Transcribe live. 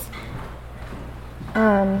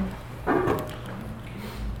Um,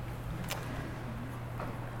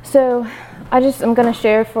 so I'm going to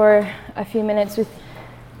share for a few minutes with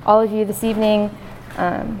all of you this evening.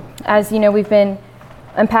 As you know, we've been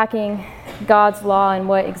unpacking God's law and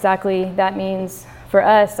what exactly that means for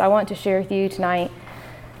us. I want to share with you tonight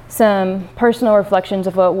some personal reflections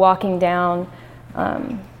of what walking down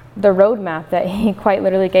the roadmap that He quite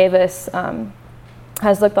literally gave us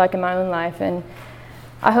has looked like in my own life. And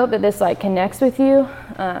I hope that this connects with you,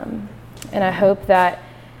 and I hope that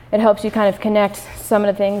it helps you kind of connect some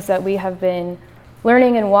of the things that we have been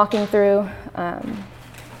learning and walking through.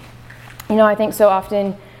 I think so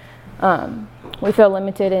often we feel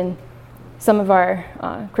limited in some of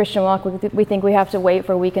our Christian walk. We think we have to wait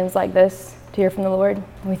for weekends like this to hear from the Lord.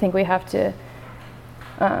 We think we have to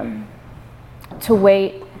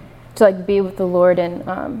wait to be with the Lord,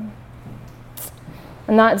 and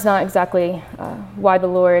that's not exactly why the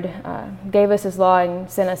Lord gave us His law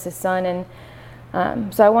and sent us His Son.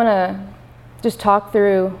 And so I want to just talk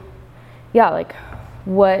through,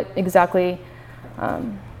 what exactly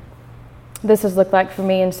this has looked like for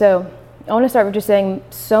me. And so I want to start with just saying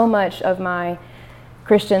so much of my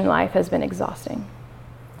Christian life has been exhausting.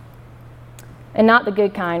 And not the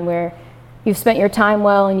good kind where you've spent your time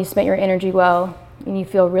well and you spent your energy well and you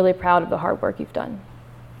feel really proud of the hard work you've done.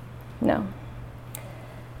 No.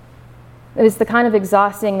 It is the kind of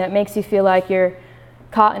exhausting that makes you feel like you're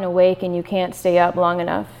caught in a wake and you can't stay up long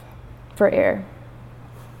enough for air.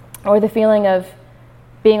 Or the feeling of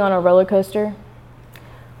being on a roller coaster.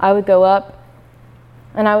 I would go up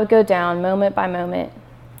and I would go down moment by moment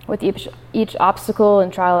with each obstacle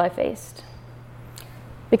and trial I faced.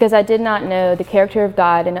 Because I did not know the character of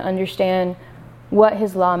God and understand what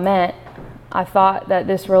His law meant, I thought that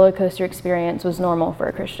this roller coaster experience was normal for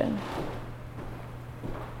a Christian.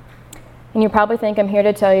 And you probably think I'm here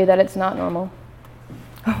to tell you that it's not normal.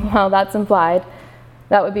 Well, that's implied.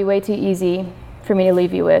 That would be way too easy for me to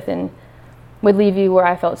leave you with, and would leave you where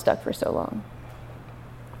I felt stuck for so long.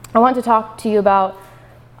 I want to talk to you about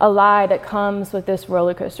a lie that comes with this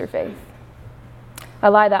roller coaster faith. A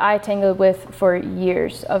lie that I tangled with for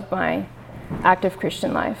years of my active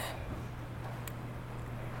Christian life.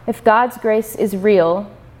 If God's grace is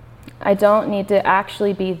real, I don't need to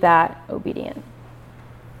actually be that obedient.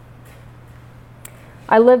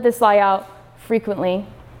 I lived this lie out frequently,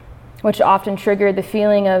 which often triggered the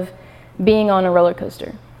feeling of being on a roller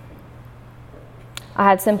coaster. I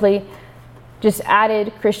had simply just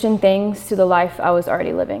added Christian things to the life I was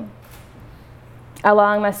already living,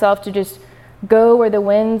 allowing myself to just go where the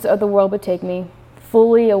winds of the world would take me,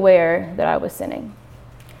 fully aware that I was sinning,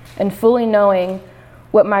 and fully knowing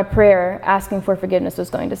what my prayer asking for forgiveness was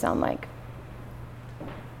going to sound like.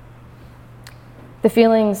 The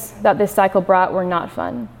feelings that this cycle brought were not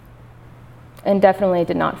fun, and definitely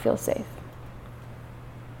did not feel safe.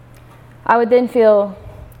 I would then feel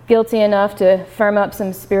guilty enough to firm up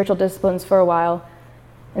some spiritual disciplines for a while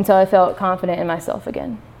until I felt confident in myself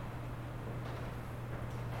again.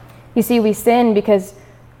 You see, we sin because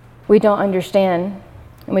we don't understand,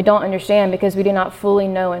 and we don't understand because we do not fully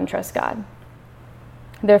know and trust God.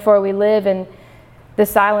 Therefore, we live in the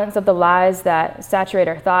silence of the lies that saturate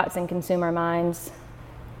our thoughts and consume our minds,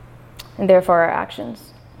 and therefore our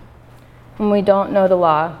actions. When we don't know the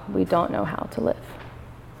law, we don't know how to live.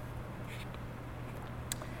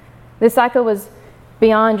 This cycle was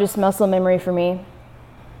beyond just muscle memory for me.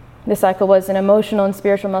 This cycle was an emotional and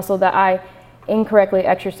spiritual muscle that I incorrectly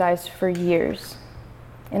exercised for years.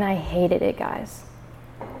 And I hated it, guys.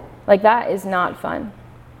 That is not fun.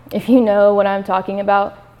 If you know what I'm talking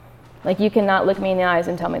about, you cannot look me in the eyes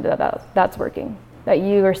and tell me that's working. That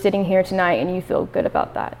you are sitting here tonight and you feel good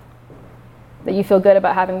about that. That you feel good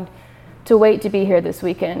about having to wait to be here this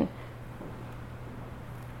weekend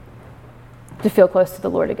to feel close to the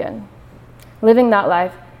Lord again. Living that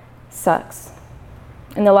life sucks.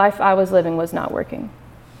 And the life I was living was not working.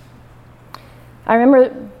 I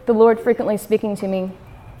remember the Lord frequently speaking to me,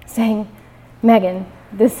 saying, Megan,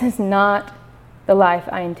 this is not the life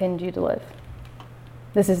I intend you to live.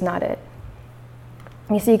 This is not it.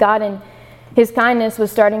 You see, God in His kindness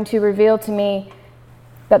was starting to reveal to me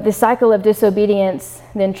that the cycle of disobedience,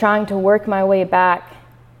 then trying to work my way back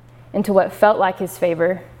into what felt like His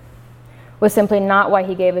favor, was simply not why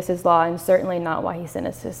He gave us His law, and certainly not why He sent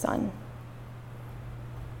us His Son.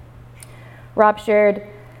 Rob shared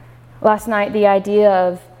last night the idea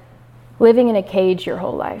of living in a cage your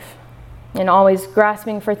whole life and always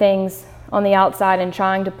grasping for things on the outside and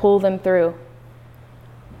trying to pull them through.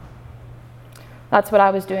 That's what I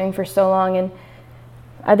was doing for so long, and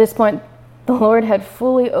at this point, the Lord had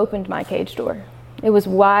fully opened my cage door. It was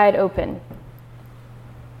wide open.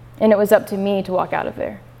 and it was up to me to walk out of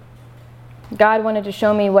there. God wanted to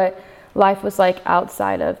show me what life was like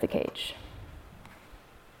outside of the cage.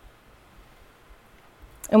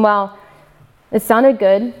 And while it sounded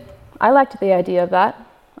good, I liked the idea of that.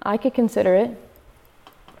 I could consider it.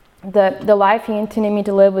 The life he intended me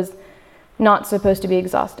to live was not supposed to be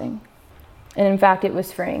exhausting. And in fact, it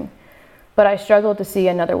was freeing. But I struggled to see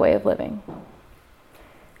another way of living.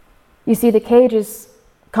 You see, the cage is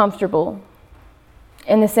comfortable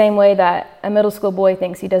in the same way that a middle school boy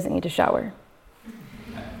thinks he doesn't need to shower.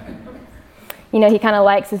 You know, he kind of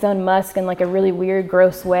likes his own musk in like a really weird,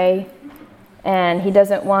 gross way. And he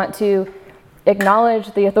doesn't want to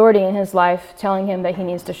acknowledge the authority in his life telling him that he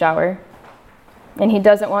needs to shower. And he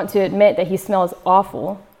doesn't want to admit that he smells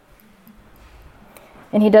awful.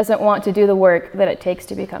 And he doesn't want to do the work that it takes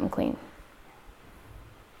to become clean.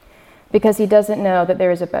 Because he doesn't know that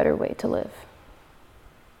there is a better way to live.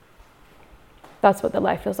 That's what the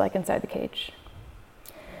life feels like inside the cage.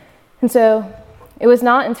 And so it was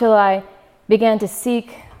not until I began to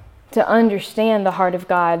seek to understand the heart of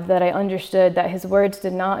God that I understood that his words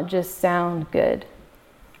did not just sound good.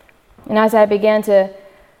 And as I began to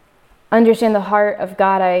understand the heart of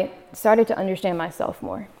God, I started to understand myself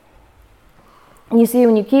more. And you see,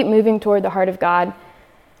 when you keep moving toward the heart of God,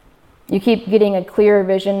 you keep getting a clearer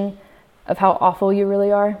vision of how awful you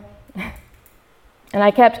really are. And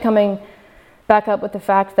I kept coming back up with the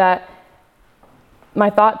fact that my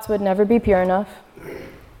thoughts would never be pure enough.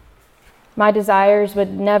 My desires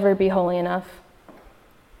would never be holy enough.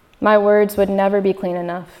 My words would never be clean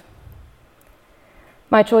enough.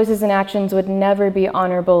 My choices and actions would never be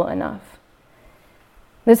honorable enough.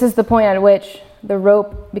 This is the point at which the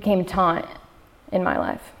rope became taut in my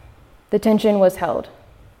life. The tension was held.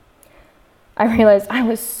 I realized I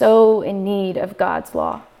was so in need of God's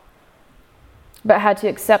law, but had to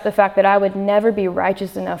accept the fact that I would never be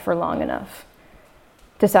righteous enough for long enough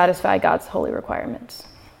to satisfy God's holy requirements.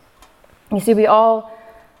 You see, we all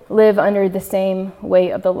live under the same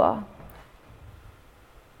weight of the law,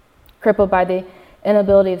 crippled by the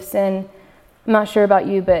inability of sin. I'm not sure about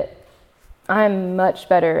you, but I'm much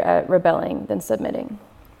better at rebelling than submitting.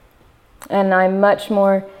 And I'm much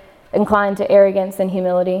more inclined to arrogance than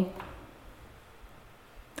humility.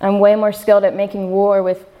 I'm way more skilled at making war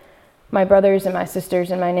with my brothers and my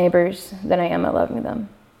sisters and my neighbors than I am at loving them.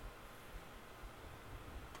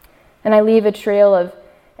 And I leave a trail of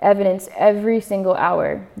evidence every single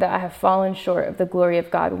hour that I have fallen short of the glory of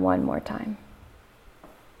God one more time.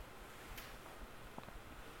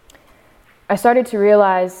 I started to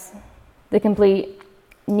realize the complete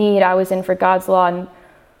need I was in for God's law and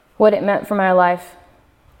what it meant for my life.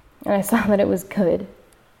 And I saw that it was good.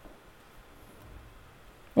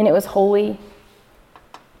 And it was holy.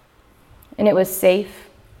 And it was safe.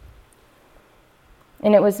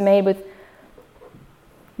 And it was made with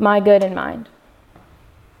my good in mind.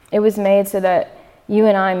 It was made so that you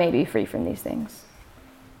and I may be free from these things.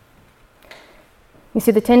 You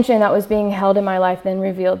see, the tension that was being held in my life then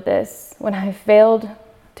revealed this. When I failed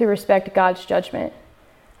to respect God's judgment,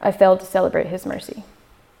 I failed to celebrate his mercy.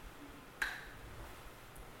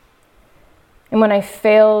 And when I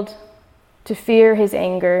failed to fear his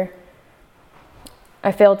anger,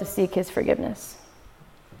 I failed to seek his forgiveness.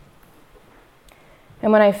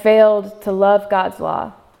 And when I failed to love God's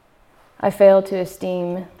law, I failed to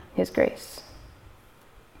esteem his grace.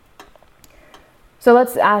 So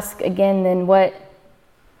let's ask again then,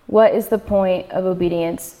 what is the point of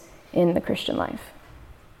obedience in the Christian life?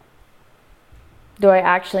 Do I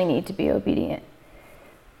actually need to be obedient?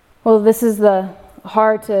 Well, this is the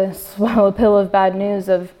hard to swallow pill of bad news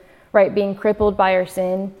of, right, being crippled by our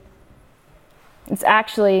sin. It's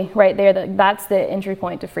actually right there that's the entry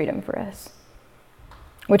point to freedom for us,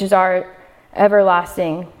 which is our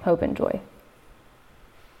everlasting hope and joy.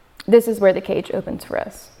 This is where the cage opens for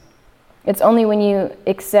us. It's only when you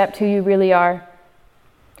accept who you really are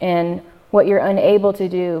and what you're unable to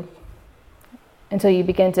do until you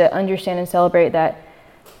begin to understand and celebrate that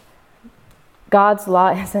God's law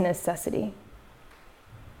is a necessity.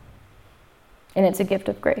 And it's a gift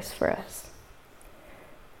of grace for us.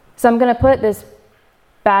 So I'm going to put this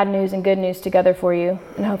bad news and good news together for you,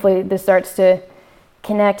 and hopefully this starts to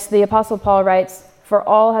connect. The Apostle Paul writes, "For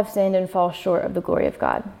all have sinned and fall short of the glory of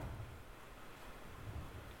God."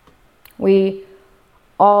 We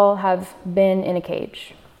all have been in a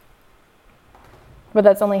cage. But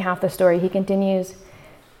that's only half the story. He continues,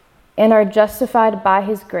 "And are justified by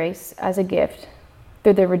his grace as a gift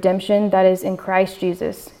through the redemption that is in Christ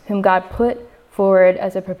Jesus, whom God put forward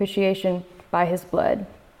as a propitiation by his blood,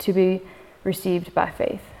 to be received by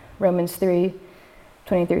faith." Romans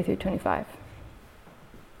 3:23 through 25.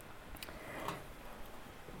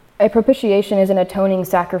 A propitiation is an atoning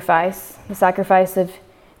sacrifice. The sacrifice of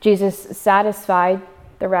Jesus satisfied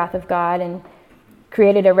the wrath of God and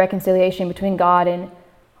created a reconciliation between God and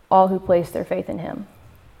all who place their faith in him.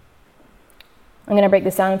 I'm going to break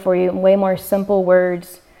this down for you in way more simple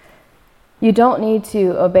words. You don't need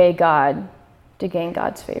to obey God to gain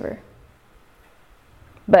God's favor.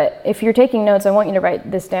 But if you're taking notes, I want you to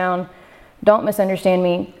write this down. Don't misunderstand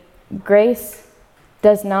me. Grace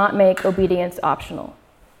does not make obedience optional.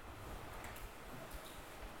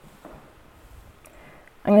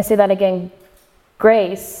 I'm going to say that again.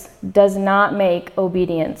 Grace does not make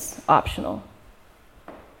obedience optional.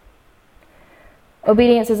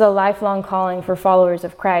 Obedience is a lifelong calling for followers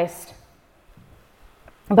of Christ,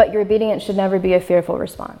 but your obedience should never be a fearful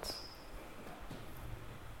response.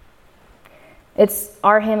 It's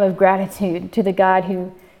our hymn of gratitude to the God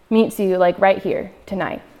who meets you like right here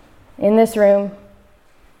tonight, in this room,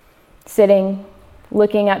 sitting,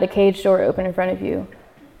 looking at the cage door open in front of you,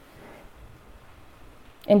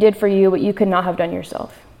 and did for you what you could not have done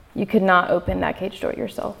yourself. You could not open that cage door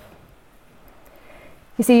yourself.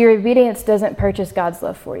 You see, your obedience doesn't purchase God's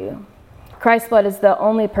love for you. Christ's blood is the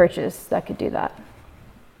only purchase that could do that.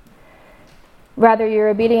 Rather, your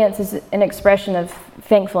obedience is an expression of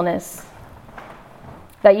thankfulness,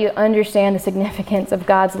 that you understand the significance of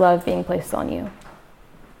God's love being placed on you.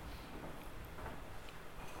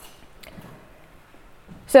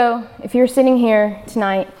 So, if you're sitting here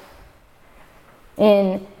tonight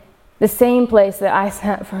in the same place that I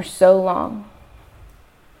sat for so long,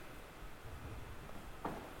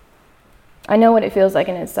 I know what it feels like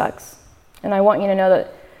and it sucks. And I want you to know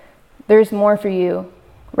that there's more for you,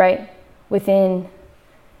 right, within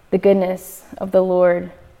the goodness of the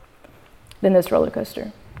Lord than this roller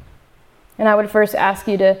coaster. And I would first ask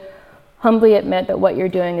you to humbly admit that what you're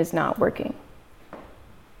doing is not working.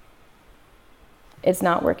 It's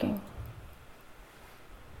not working.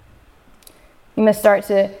 You must start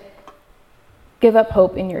to give up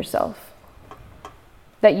hope in yourself,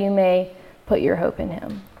 that you may put your hope in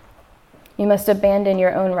him. You must abandon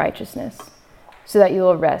your own righteousness so that you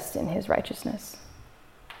will rest in his righteousness.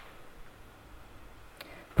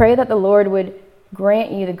 Pray that the Lord would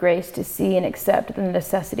grant you the grace to see and accept the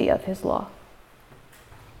necessity of his law,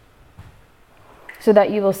 so that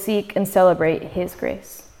you will seek and celebrate his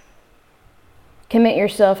grace. Commit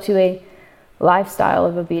yourself to a lifestyle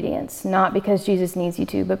of obedience, not because Jesus needs you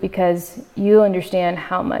to, but because you understand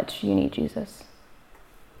how much you need Jesus.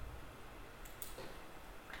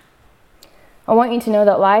 I want you to know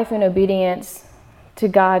that life in obedience to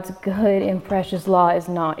God's good and precious law is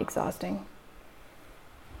not exhausting.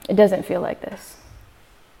 It doesn't feel like this.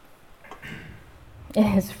 It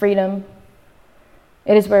is freedom.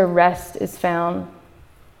 It is where rest is found.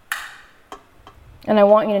 And I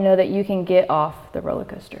want you to know that you can get off the roller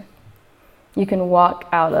coaster. You can walk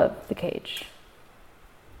out of the cage.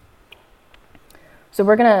 So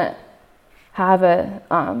we're going to have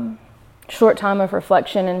a short time of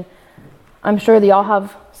reflection, and I'm sure that y'all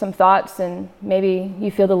have some thoughts, and maybe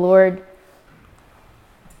you feel the Lord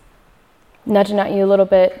nudging at you a little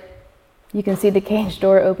bit. You can see the cage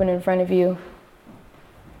door open in front of you.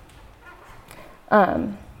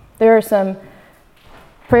 There are some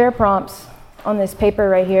prayer prompts on this paper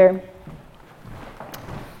right here,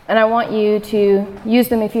 and I want you to use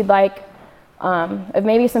them if you'd like, of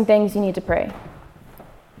maybe some things you need to pray.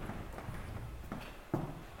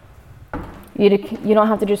 You don't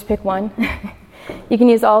have to just pick one. You can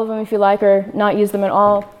use all of them if you like, or not use them at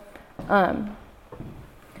all.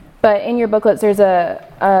 But in your booklets, there's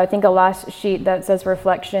I think a last sheet that says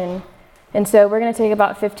reflection. And so we're going to take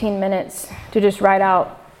about 15 minutes to just write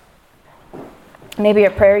out maybe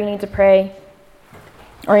a prayer you need to pray,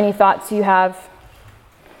 or any thoughts you have,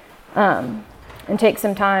 and take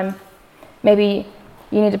some time. Maybe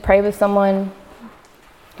you need to pray with someone.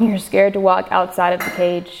 You're scared to walk outside of the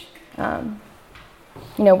cage.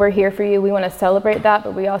 We're here for you. We want to celebrate that,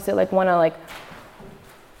 but we also want to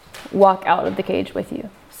walk out of the cage with you.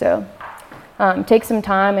 So take some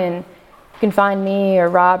time, and you can find me or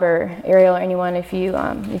Rob or Ariel or anyone if you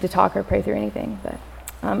need to talk or pray through anything. But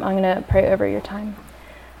I'm going to pray over your time.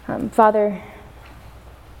 Father,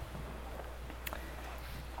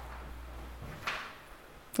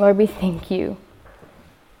 Lord, we thank you.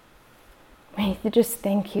 We just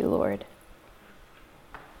thank you, Lord.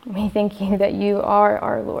 We thank you that you are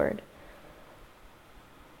our Lord,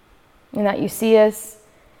 and that you see us,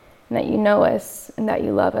 and that you know us, and that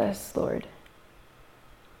you love us, Lord.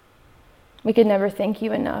 We could never thank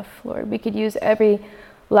you enough, Lord. We could use every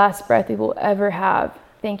last breath we will ever have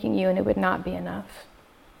thanking you, and it would not be enough.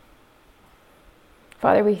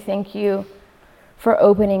 Father, we thank you for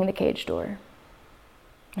opening the cage door,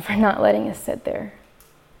 and for not letting us sit there,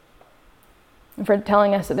 and for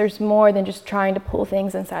telling us that there's more than just trying to pull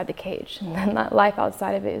things inside the cage, and then that life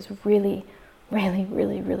outside of it is really, really,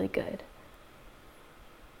 really, really good.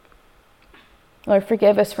 Lord,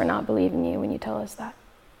 forgive us for not believing you when you tell us that.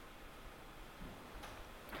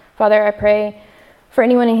 Father, I pray for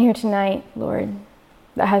anyone in here tonight, Lord,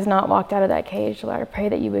 that has not walked out of that cage. Lord, I pray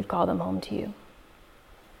that you would call them home to you.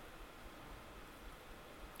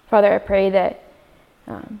 Father, I pray that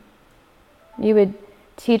you would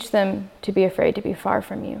teach them to be afraid to be far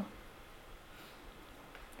from you.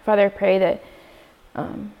 Father, I pray that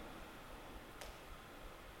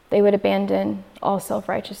they would abandon all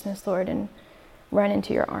self-righteousness, Lord, and run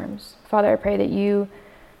into your arms. Father, I pray that you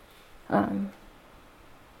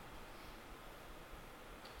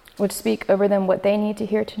would speak over them what they need to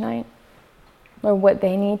hear tonight, or what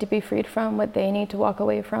they need to be freed from, what they need to walk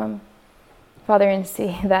away from. Father, and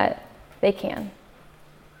see that they can,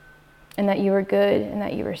 and that you are good, and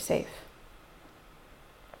that you are safe.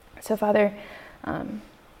 So, Father,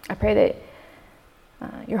 I pray that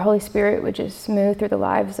your Holy Spirit would just move through the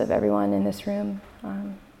lives of everyone in this room.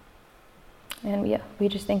 And we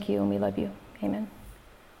just thank you and we love you. Amen.